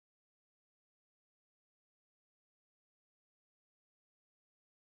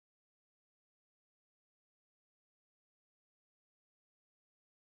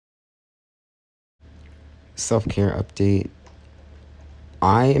Self-care update.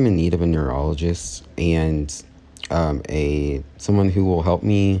 I am in need of a neurologist and a someone who will help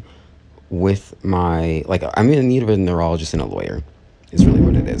me with my I'm in need of a neurologist and a lawyer is really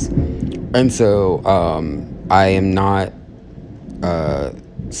what it is. And so I am not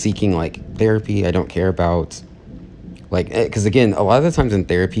seeking like therapy. I don't care about because again, a lot of the times in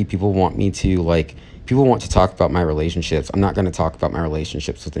therapy, people want to talk about my relationships. I'm not going to talk about my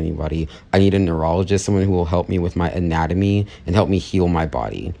relationships with anybody. I need a neurologist, someone who will help me with my anatomy and help me heal my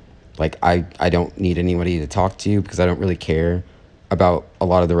body. I don't need anybody to talk to because I don't really care about a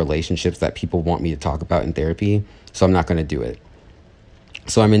lot of the relationships that people want me to talk about in therapy. So I'm not going to do it.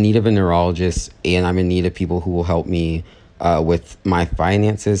 So I'm in need of a neurologist, and I'm in need of people who will help me with my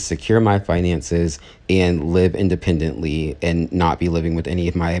finances, secure my finances, and live independently and not be living with any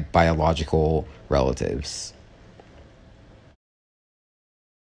of my biological relatives.